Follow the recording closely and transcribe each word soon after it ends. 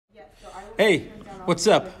Hey, what's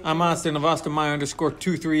up? I'm Austin of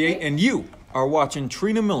AustinMeyer_238, and you are watching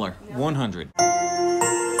Trina Miller 100.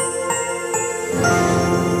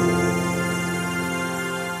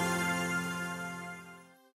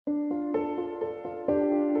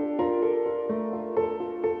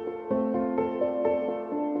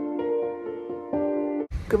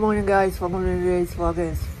 Good morning, guys. Welcome to today's vlog.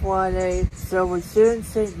 It's Friday, so we're still in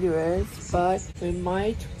St. Louis, but we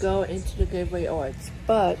might go into the Gateway Arts.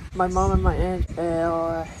 But my mom and my aunt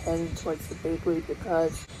are heading towards the bakery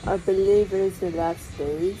because I believe it is the last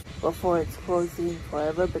day before it's closing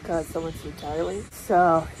forever because someone's retiring.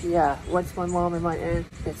 So yeah, once my mom and my aunt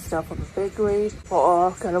get stuff from the bakery, we're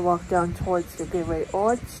all gonna walk down towards the Gateway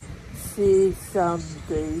Arts, see some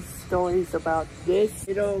great stories about this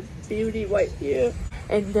little beauty right here.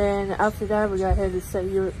 And then after that, we're gonna head to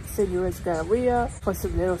St. Louis Galleria for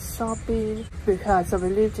some little shopping because I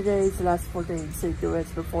believe today is the last full day in St. Louis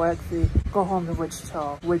before I actually go home to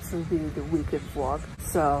Wichita, which will be the weekend vlog.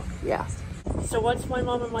 So yeah. So once my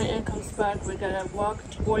mom and my aunt comes back, we're gonna walk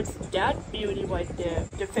towards that beauty right there,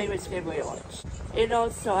 the famous Gateway Arch. And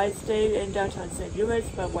also, I stayed in downtown St. Louis,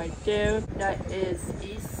 but right there, that is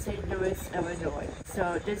East St. Louis, Illinois.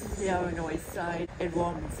 So this is the Illinois side and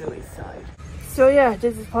Raw, Missouri side. So yeah,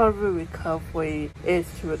 this is part of the recovery, is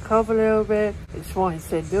to recover a little bit, explore in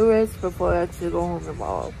St. Louis before I actually go home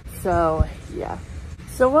tomorrow. So yeah.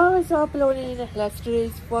 So while I was uploading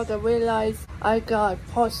yesterday's vlog, I realized I got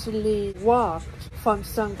partially blocked from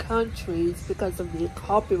some countries because of the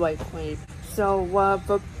copyright claim. So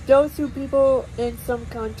for those people in some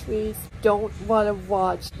countries don't want to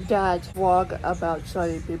watch that vlog about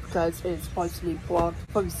Charlie because it's partially blocked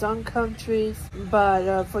from some countries.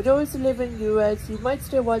 But for those who live in the US, you might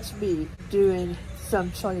still watch me doing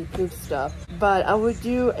some Charlie Puth stuff. But I will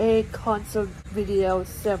do a concert video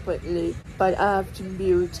separately, but I have to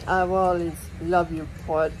mute I Will Always Love You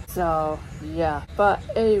part. So yeah, but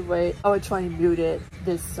anyway, I will try and mute it,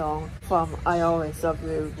 this song from I Always Love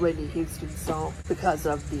You, Whitney Houston song, because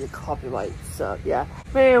of the copyright. So yeah,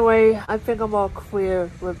 but anyway, I think I'm all clear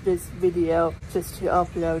with this video just to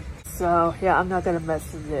upload. So yeah, I'm not gonna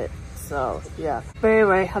mess with it. So yeah, but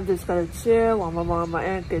anyway, I'm just gonna chill while my mom and my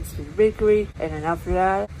aunt gets to the bakery, and then after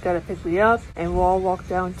that, gotta pick me up and we'll all walk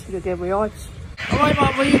down to the Gateway Arch. Alright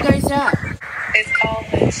mom, where you guys at? It's called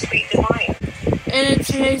the Sweet Divine. And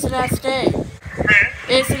today's the last day. Huh?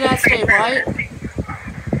 It's the last day, right?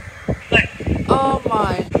 Look. Oh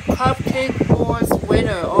my, Cupcake Wars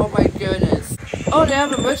winner, oh my goodness. Oh, they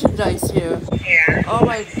have a merchandise here. Yeah. Oh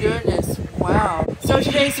my goodness, wow. So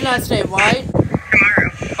today's the last day, right? Tomorrow.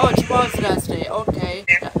 Oh, tomorrow's the last day, okay.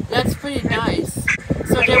 Yeah. That's pretty nice.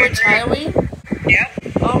 So they're retiring? Yep.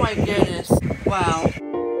 Oh my goodness, wow.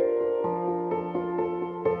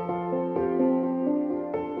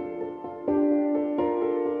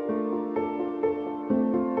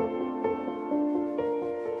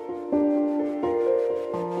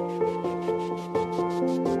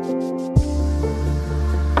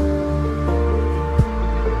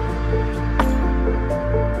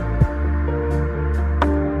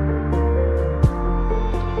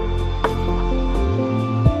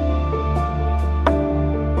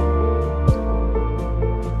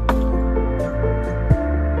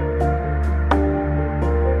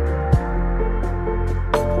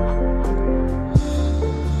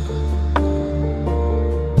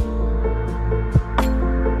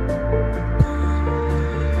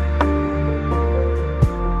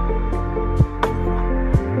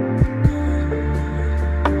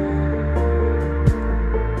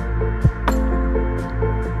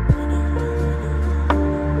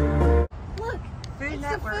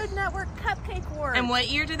 Food Network Cupcake Wars. And what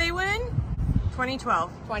year did they win?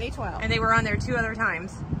 2012. 2012. And they were on there 2 other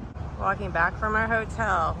times. Walking back from our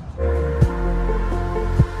hotel.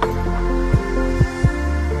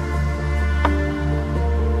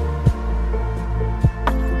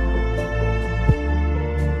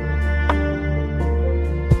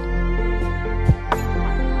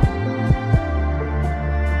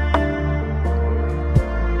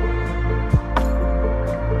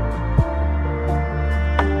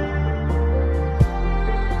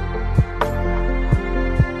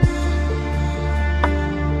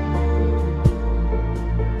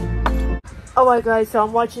 Alright guys, so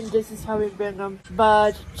I'm watching This Is How We Bring Them,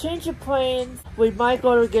 but change of plans. We might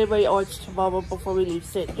go to Gateway Arch tomorrow before we leave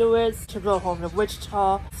St. Louis to go home to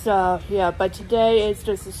Wichita. So yeah, but today is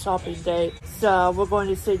just a shopping day. So we're going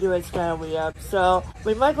to St. Louis Galleria. So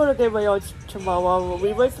we might go to Gateway Arch tomorrow.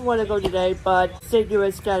 We really want to go today, but St.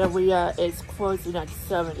 Louis Galleria is closing at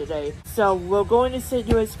 7 today. So we're going to St.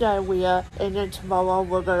 Louis Galleria, and then tomorrow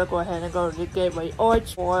we're going to go ahead and go to the Gateway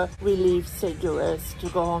Arch, or we leave St. Louis to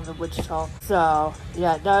go home to Wichita. So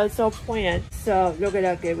yeah, that is our plan. So look at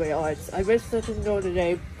that Gateway Arch. I wish I could go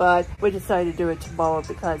today, but we decided to do it tomorrow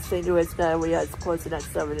because St. Louis Galleria is closing at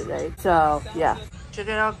 7 today. So yeah. Check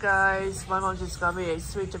it out guys, my mom just got me a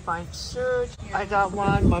sweet divine shirt. I got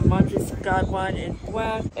one, my mom just got one in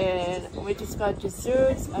black, and we just got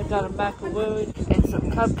desserts. I got a macaroon and some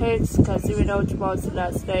cupcakes because even though tomorrow's the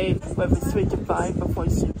last day with a sweet divine before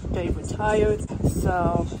they retired.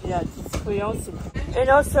 So yeah, it's pretty awesome. And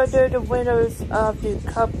also they're the winners of the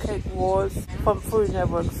Cupcake Wars from Food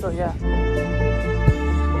Network, so yeah.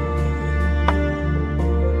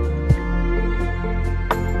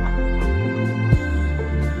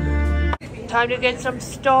 Time to get some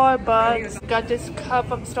Starbucks. Got this cup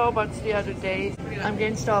from Starbucks the other day. I'm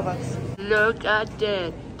getting Starbucks. Look at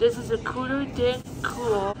that. This is a cooler than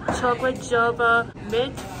cool chocolate java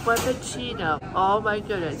mint frappuccino. Oh my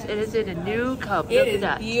goodness. It is in a new cup. Look at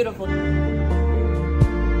that. Beautiful.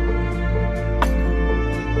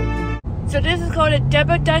 So this is called a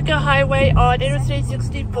double-decker highway on Interstate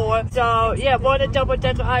 64. So yeah, we're on a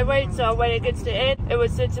double-decker highway. So when it gets to the end, it will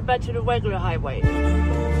switch it back to the regular highway.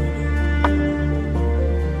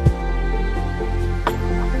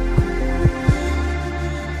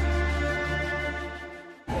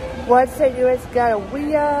 What's St. Louis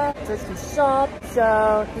Galleria, just a shop.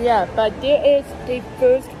 So yeah, but there is the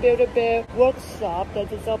first Build-A-Bear workshop that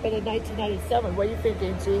is open in 1997. What do you think,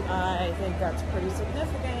 Angie? I think that's pretty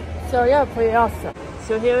significant. So yeah, pretty awesome.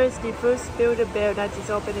 So here is the first Build-A-Bear that is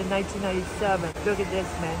open in 1997. Look at this,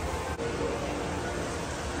 man.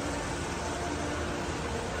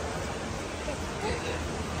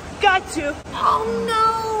 Got you. Oh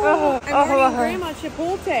no! I'm wearing Grandma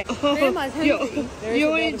Chipotle. Grandma's hungry.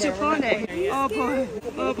 You're in Chipotle. Oh boy.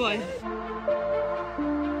 Oh boy.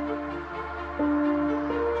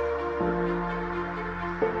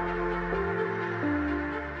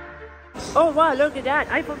 Oh wow, look at that.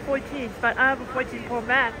 iPhone 14, but I have a 14 Pro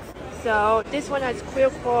Max. So this one has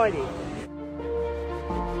clear quality.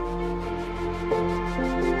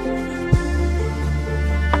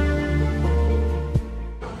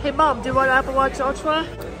 Hey mom, do you want an Apple Watch Ultra?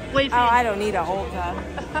 Wait, Oh, I don't need a Ultra.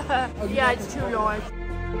 yeah, it's too large.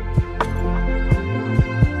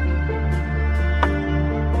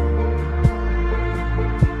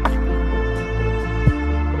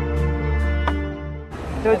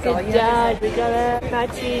 Look at that, we got a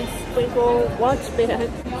matching sprinkle watch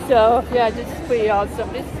band. So yeah, this is pretty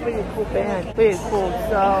awesome. This is pretty cool band, pretty cool.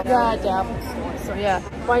 So yeah, the Apple Store. So yeah,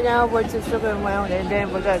 right now we're just looking around, and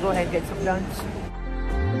then we're gonna go ahead and get some lunch.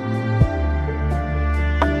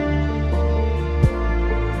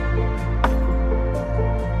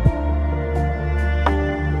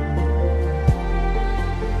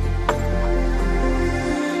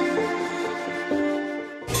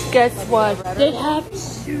 Guess what? They have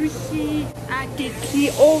sushi at the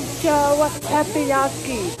Kyoto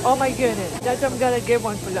Takoyaki. Oh my goodness. That's I'm gonna get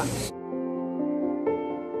one for lunch.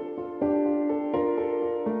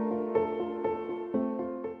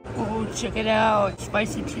 Oh, check it out.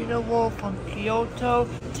 Spicy tuna roll from Kyoto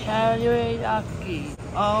Takoyaki.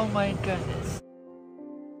 Oh my goodness.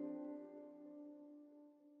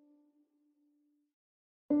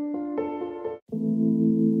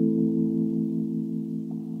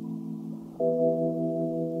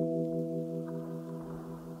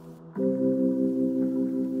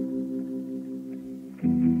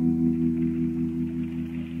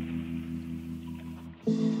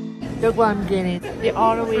 Look what I'm getting. The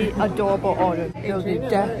utterly adorable order. Look at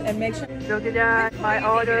that. And make sure. Look at that. My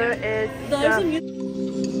order is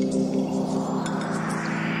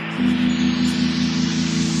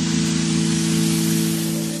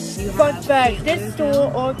Fun fact, this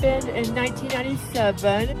store opened in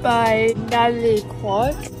 1997 by Natalie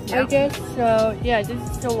Clark, I guess. So yeah, this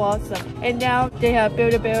is so awesome. And now they have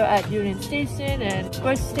Build-A-Bear at Union Station and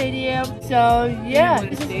Bush Stadium. So yeah,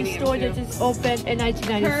 this is the store that just opened in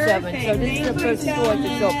 1997. So this is the first store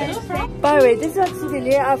that's opened. By the way, this is actually the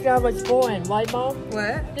year after I was born, right mom?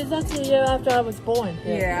 What? This is actually the year after I was born.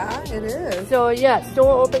 Yeah, it is. So yeah,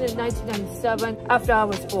 store opened in 1997 after I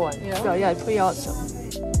was born. Yeah. So yeah, it's pretty awesome.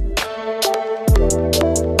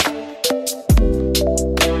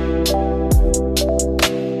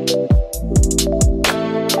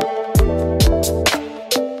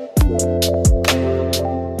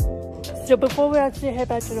 before we actually head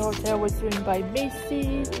back to the hotel, we're swinging by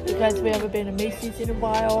Macy's because we haven't been to Macy's in a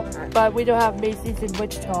while. But we don't have Macy's in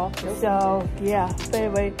Wichita. So yeah, but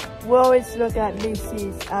anyway, we always look at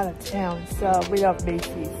Macy's out of town. So we love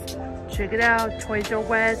Macy's. Check it out, Toys R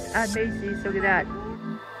Us at Macy's. Look at that.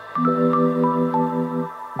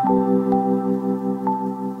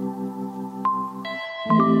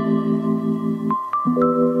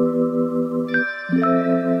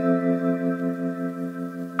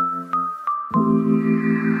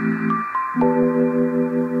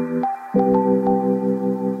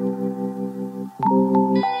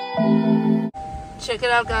 Check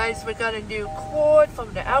it out, guys. We got a new cord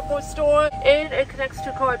from the Apple store and it connects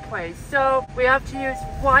to CarPlay. So we have to use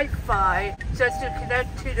Wi-Fi just to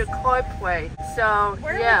connect to the CarPlay. So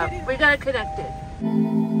yeah, we gotta connect it.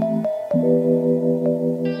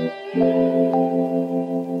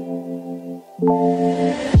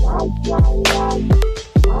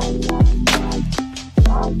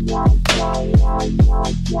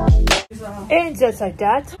 And just like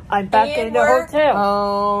that, I'm back in the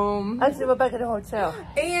hotel. Actually, we're back in the hotel.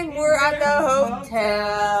 And we're at the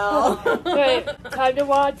hotel. Great. Time to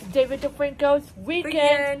watch David DeFranco's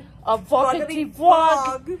Weekend of Vloggity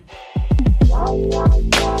Vlog.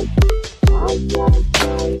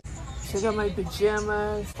 Check out my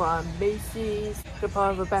pajamas from Macy's. They're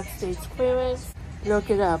part of a backstage clearance.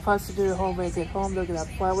 Look at that. Possibly homemade at home. Look at that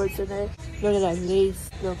flowers in it. Look at that lace.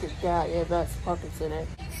 Look at that. Yeah, that's pockets in it.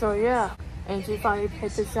 So yeah. And she finally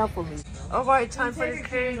picked this up for me. Alright, time for the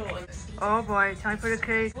cake. Oh boy, time for the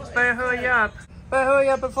cake. Better hurry up. Better hurry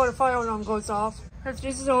up before the fire alarm goes off. Because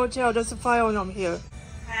this is a hotel, there's a fire alarm here.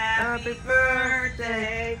 Happy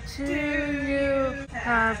birthday to you.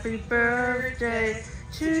 Happy birthday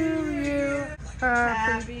to you.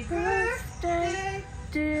 Happy birthday,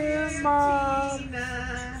 dear Mom.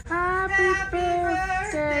 Happy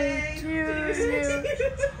birthday to you.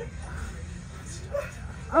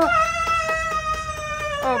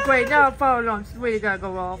 Oh great, now fire alarm's really gotta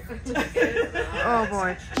go off. Oh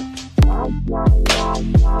boy.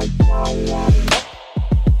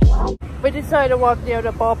 We decided to walk near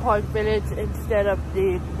the ballpark village instead of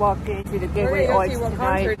walking to the Gateway Arts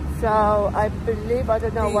tonight. So I believe, I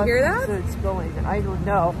don't know what concert's going. I don't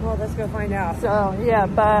know. Well, let's go find out. So yeah,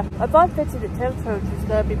 but I thought Fitz and the Temptress is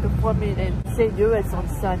gonna be performing in St. Louis on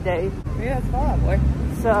Sunday. Yeah, it's Fall Out Boy.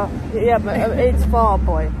 So yeah, but it's Fall Out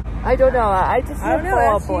Boy. I don't know. I just I don't know.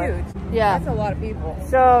 Fall That's Boy. huge. Yeah. That's a lot of people.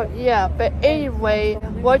 So yeah, but anyway,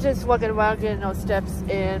 we're just walking around getting our steps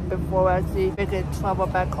in before actually making travel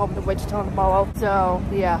back home to Wichita tomorrow. So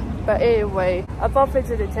yeah, but anyway, I thought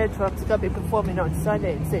Fitz and the Temptress is gonna be performing on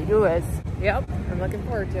Sunday in St. Louis. Yep, I'm looking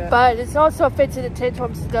forward to it. But it's also Fitz and the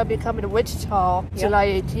Temptress is gonna be coming to Wichita July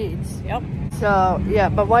 18th. Yep. So yeah,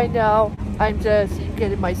 but right now I'm just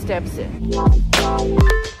getting my steps in.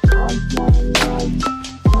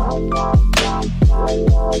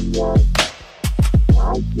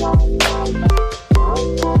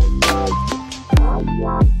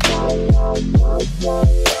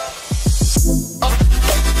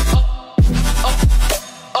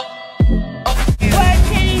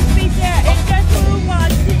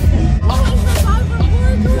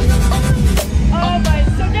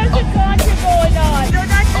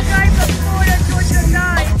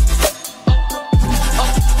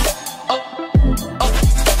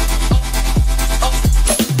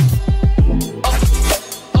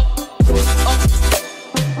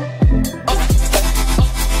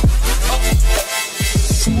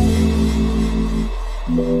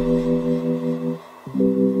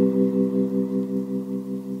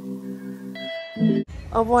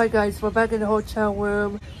 Alright guys, we're back in the hotel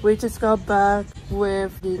room. We just got back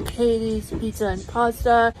with the Katie's Pizza and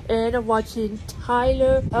Pasta and I'm watching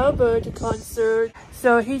Tyler Hubbard concert.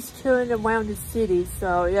 So he's touring around the city.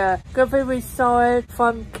 So yeah, good thing we saw it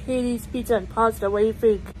from Katie's Pizza and Pasta. What do you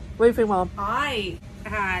think? What do you think, Mom? I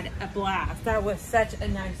had a blast. That was such a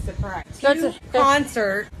nice surprise.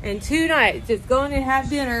 Concert and 2 nights. Just going to have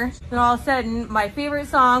dinner. And all of a sudden, my favorite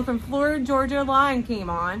song from Florida Georgia Line came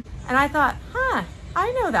on. And I thought, huh,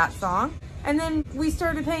 I know that song. And then we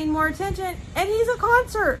started paying more attention. And he's a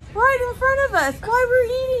concert right in front of us while we're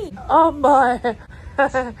eating. Oh my.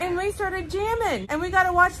 And we started jamming. And we got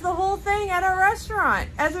to watch the whole thing at our restaurant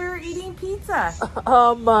as we were eating pizza.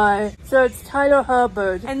 Oh my. So it's Tyler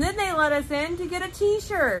Hubbard. And then they let us in to get a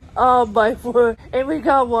t-shirt. Oh my word. And we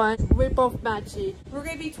got one. We both matchy. We're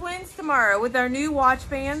going to be twins tomorrow with our new watch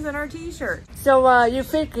bands and our t-shirts. So you're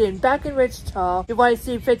thinking, back in Wichita, you want to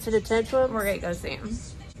see Fitz and the Temptress? We're going to go see him.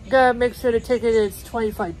 gotta make sure the ticket is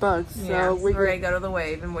 25 bucks. Yeah, So we're gonna go to the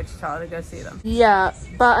Wave in Wichita to go see them. Yeah,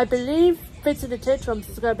 but I believe Fits in the Tantrums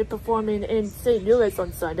is gonna be performing in St. Louis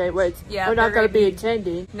on Sunday, which Yeah, we're not they're gonna gonna be be-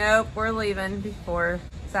 attending. Nope, we're leaving before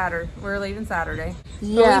Saturday. We're leaving Saturday. But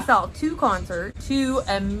Yeah. we saw two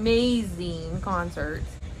amazing concerts.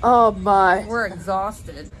 Oh my. We're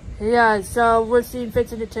exhausted. Yeah, so we're seeing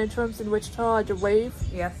Fits in the Tantrums in Wichita at the Wave.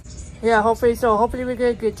 Yes. Yeah, hopefully so. Hopefully we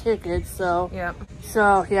get good tickets. So Yep.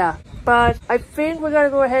 yeah. But I think we're gonna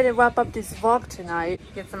go ahead and wrap up this vlog tonight.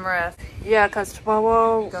 Get some rest. Yeah, cause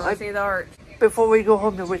tomorrow Go see the art. before we go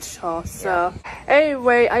home to Wichita. So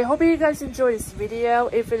anyway, I hope you guys enjoyed this video.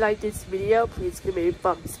 If you like this video, please give me a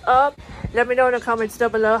thumbs up. Let me know in the comments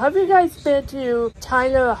down below. Have you guys been to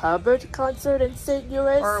Tyler Hubbard concert in St.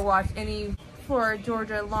 Louis? Or watch any Florida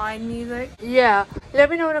Georgia Line music. Yeah, let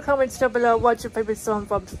me know in the comments down below what's your favorite song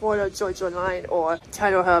from Florida Georgia Line or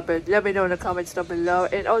Tyler Hubbard. Let me know in the comments down below.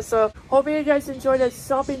 And also, hope you guys enjoyed the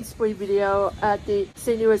shopping spree video at the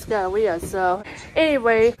St. Louis Galleria. So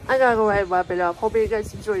anyway, I'm gonna go ahead and wrap it up. Hope you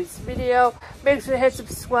guys enjoyed this video. Make sure to hit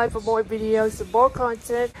subscribe for more videos and more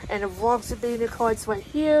content. And the vlogs will be in the cards right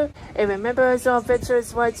here. And remember, as our adventure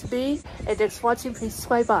is right to be. And thanks for watching. Please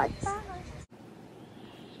subscribe. Bye.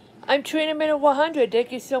 I'm Trina Minute 100.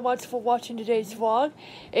 Thank you so much for watching today's vlog.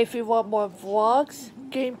 If you want more vlogs,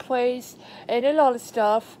 gameplays, and a lot of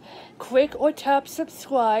stuff, click or tap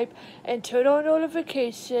subscribe and turn on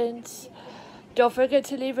notifications. Don't forget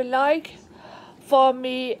to leave a like. Follow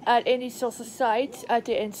me at any social sites at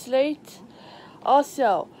the end slate.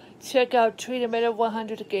 Also, check out Trina Minute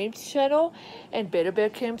 100 Games channel and Better Bear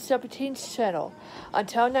Camp 17's channel.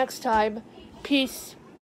 Until next time, peace.